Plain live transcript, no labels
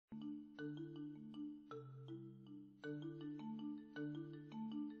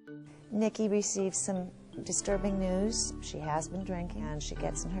Nikki receives some disturbing news. She has been drinking, and she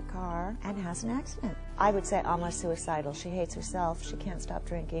gets in her car and has an accident. I would say almost suicidal. She hates herself. She can't stop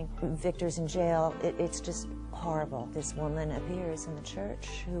drinking. Victor's in jail. It's just horrible. This woman appears in the church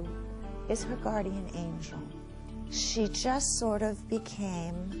who is her guardian angel. She just sort of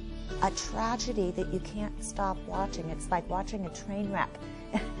became a tragedy that you can't stop watching. It's like watching a train wreck.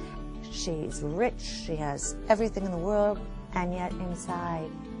 She's rich, she has everything in the world, and yet inside,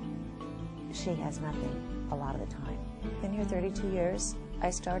 she has nothing a lot of the time. Been here 32 years. I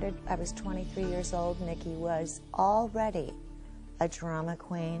was 23 years old. Nikki was already a drama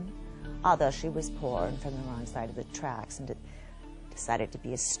queen, although she was poor and from the wrong side of the tracks and decided to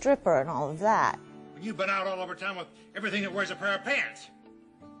be a stripper and all of that. You've been out all over town with everything that wears a pair of pants.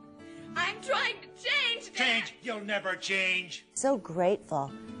 I'm trying to change, Dad. Change? You'll never change. So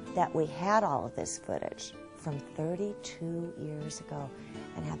grateful that we had all of this footage from 32 years ago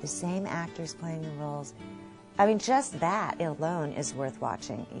and have the same actors playing the roles. I mean, just that alone is worth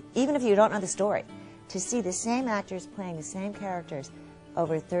watching, even if you don't know the story. To see the same actors playing the same characters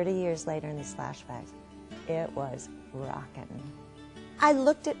over 30 years later in these flashbacks, it was rockin'. I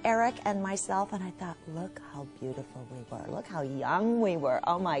looked at Eric and myself and I thought, look how beautiful we were. Look how young we were.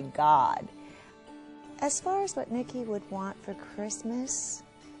 Oh my God. As far as what Nikki would want for Christmas,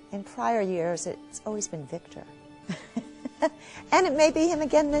 in prior years, it's always been Victor. And it may be him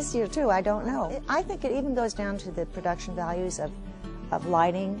again this year too, I don't know. I think it even goes down to the production values of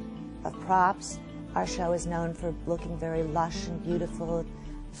lighting, of props. Our show is known for looking very lush and beautiful,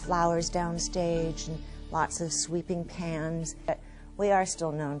 flowers downstage and lots of sweeping pans. We are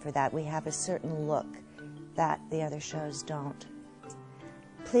still known for that. We have a certain look that the other shows don't.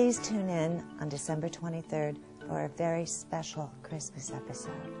 Please tune in on December 23rd for a very special Christmas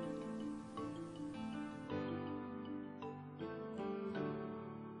episode.